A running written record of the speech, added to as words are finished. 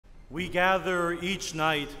We gather each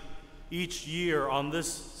night, each year on this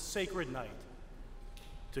sacred night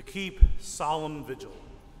to keep solemn vigil,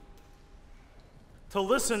 to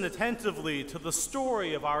listen attentively to the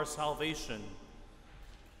story of our salvation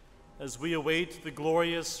as we await the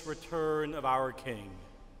glorious return of our King,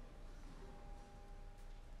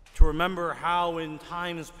 to remember how in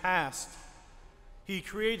times past he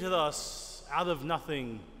created us out of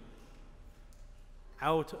nothing,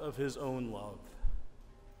 out of his own love.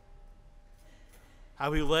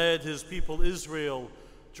 How he led his people Israel,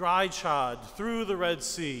 dry-shod, through the Red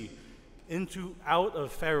Sea, out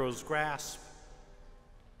of Pharaoh's grasp,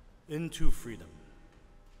 into freedom.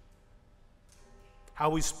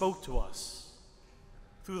 How he spoke to us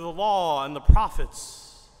through the law and the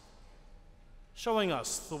prophets, showing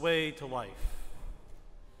us the way to life.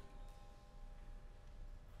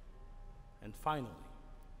 And finally,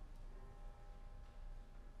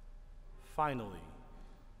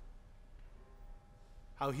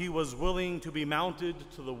 how he was willing to be mounted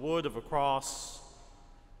to the wood of a cross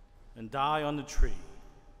and die on the tree,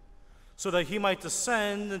 so that he might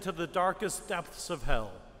descend into the darkest depths of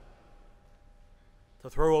hell to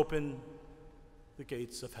throw open the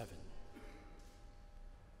gates of heaven.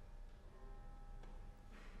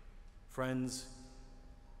 Friends,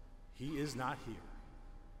 he is not here.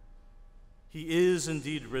 He is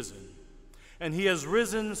indeed risen, and he has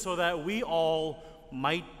risen so that we all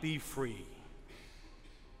might be free.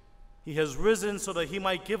 He has risen so that he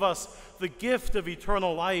might give us the gift of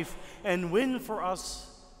eternal life and win for us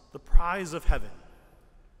the prize of heaven.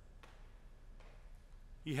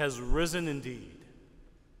 He has risen indeed.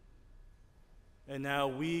 And now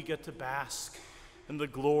we get to bask in the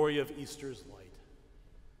glory of Easter's light.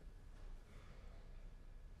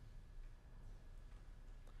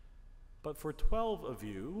 But for 12 of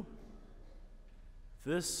you,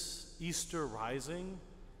 this Easter rising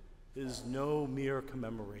is no mere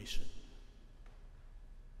commemoration.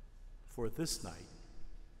 For this night,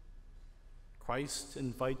 Christ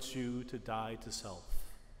invites you to die to self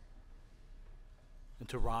and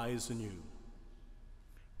to rise anew,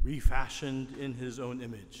 refashioned in his own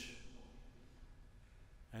image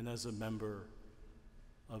and as a member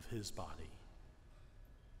of his body.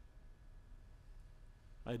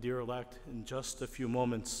 My dear elect, in just a few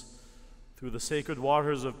moments, through the sacred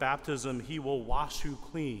waters of baptism, he will wash you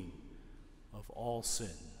clean of all sin.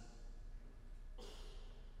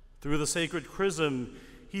 Through the sacred chrism,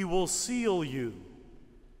 he will seal you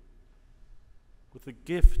with the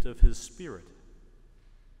gift of his Spirit.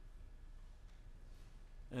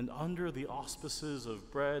 And under the auspices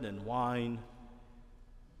of bread and wine,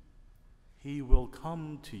 he will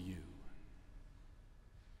come to you,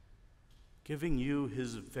 giving you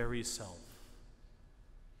his very self,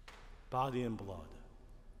 body and blood,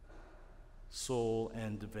 soul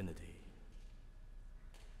and divinity.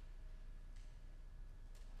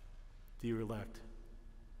 Dear elect,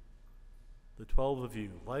 the 12 of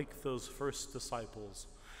you, like those first disciples,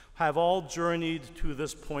 have all journeyed to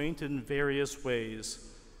this point in various ways.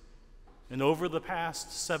 And over the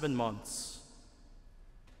past 7 months,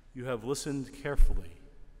 you have listened carefully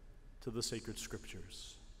to the sacred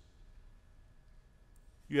scriptures.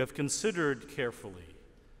 You have considered carefully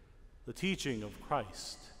the teaching of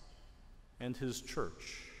Christ and his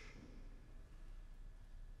church.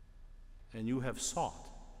 And you have sought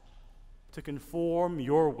to conform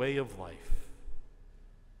your way of life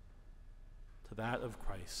to that of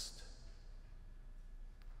Christ.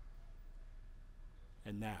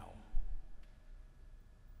 And now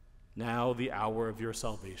the hour of your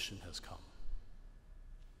salvation has come.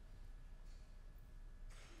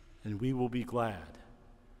 And we will be glad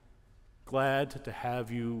to have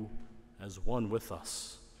you as one with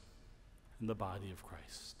us in the body of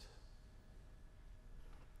Christ.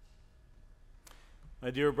 My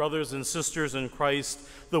dear brothers and sisters in Christ,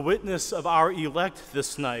 the witness of our elect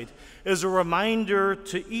this night is a reminder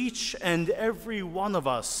to each and every one of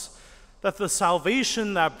us that the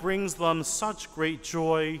salvation that brings them such great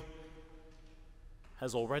joy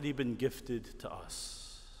has already been gifted to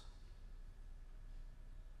us.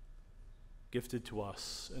 Gifted to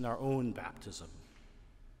us in our own baptism.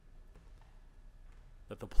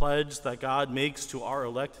 That the pledge that God makes to our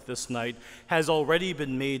elect this night has already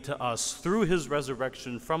been made to us through his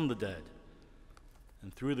resurrection from the dead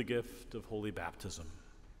and through the gift of holy baptism.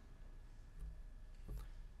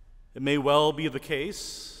 It may well be the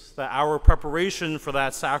case that our preparation for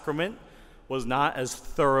that sacrament was not as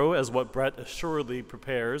thorough as what Brett assuredly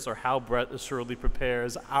prepares, or how Brett assuredly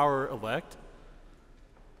prepares our elect.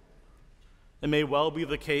 It may well be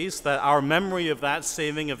the case that our memory of that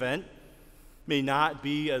saving event may not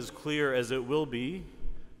be as clear as it will be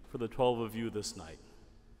for the 12 of you this night.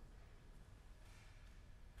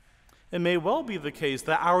 It may well be the case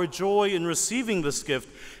that our joy in receiving this gift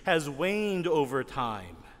has waned over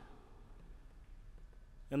time,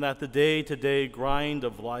 and that the day-to-day grind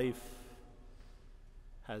of life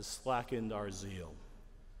has slackened our zeal.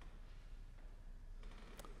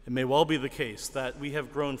 It may well be the case that we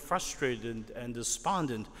have grown frustrated and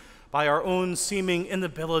despondent by our own seeming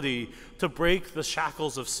inability to break the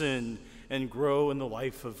shackles of sin and grow in the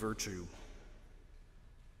life of virtue.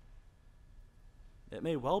 It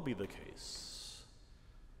may well be the case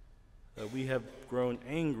that we have grown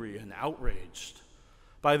angry and outraged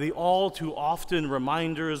by the all too often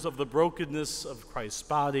reminders of the brokenness of Christ's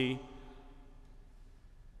body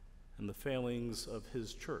and the failings of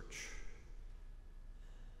his church.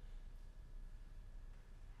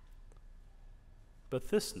 But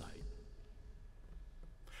this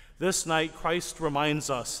night, Christ reminds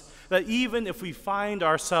us that even if we find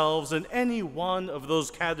ourselves in any one of those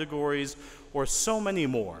categories or so many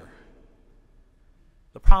more,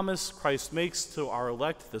 the promise Christ makes to our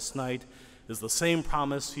elect this night is the same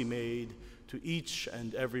promise he made to each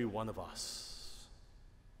and every one of us,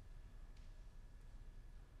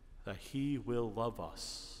 that he will love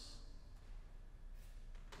us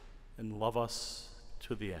and love us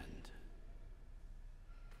to the end.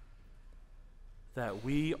 That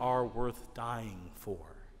we are worth dying for,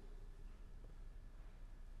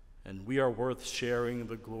 and we are worth sharing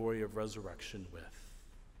the glory of resurrection with.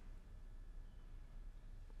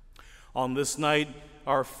 On this night,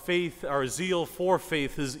 our zeal for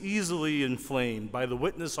faith is easily inflamed by the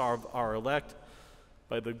witness of our elect,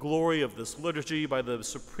 by the glory of this liturgy, by the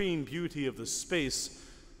supreme beauty of this space,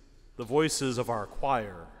 the voices of our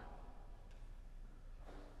choir.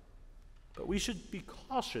 But we should be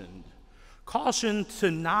cautioned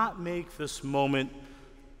to not make this moment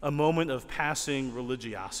a moment of passing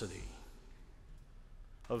religiosity,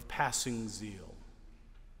 of passing zeal,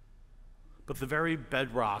 but the very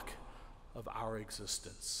bedrock of our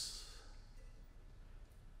existence.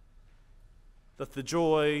 That the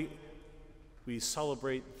joy we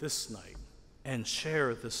celebrate this night and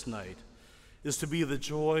share this night is to be the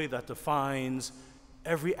joy that defines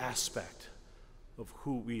every aspect of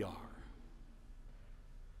who we are.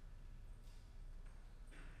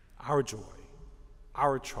 Our joy,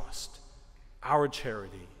 our trust, our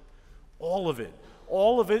charity, all of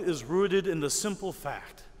it is rooted in the simple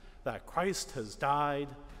fact that Christ has died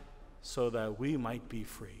so that we might be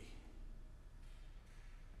free.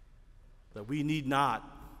 That we need not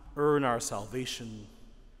earn our salvation,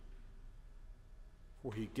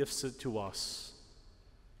 for he gifts it to us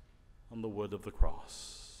on the wood of the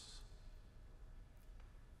cross.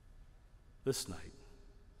 This night,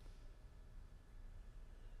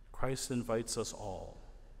 Christ invites us all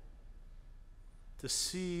to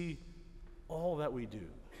see all that we do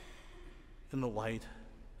in the light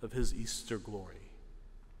of his Easter glory,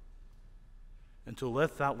 and to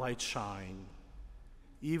let that light shine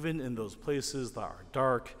even in those places that are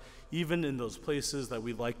dark, even in those places that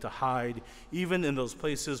we like to hide, even in those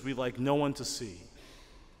places we like no one to see.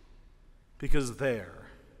 Because there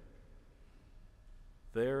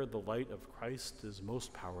the light of Christ is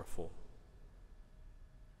most powerful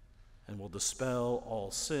and will dispel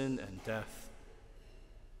all sin and death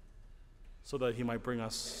so that he might bring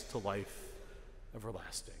us to life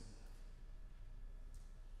everlasting.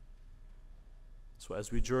 So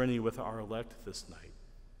as we journey with our elect this night,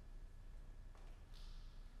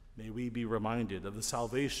 may we be reminded of the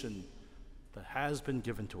salvation that has been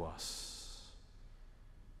given to us.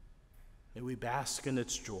 May we bask in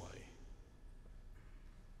its joy.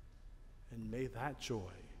 And may that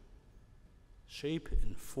joy shape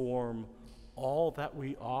and form all that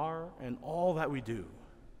we are and all that we do,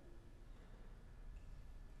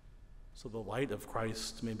 so the light of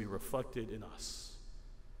Christ may be reflected in us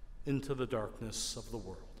into the darkness of the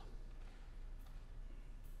world.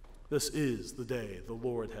 This is the day the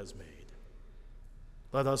Lord has made.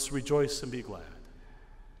 Let us rejoice and be glad.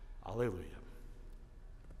 Alleluia.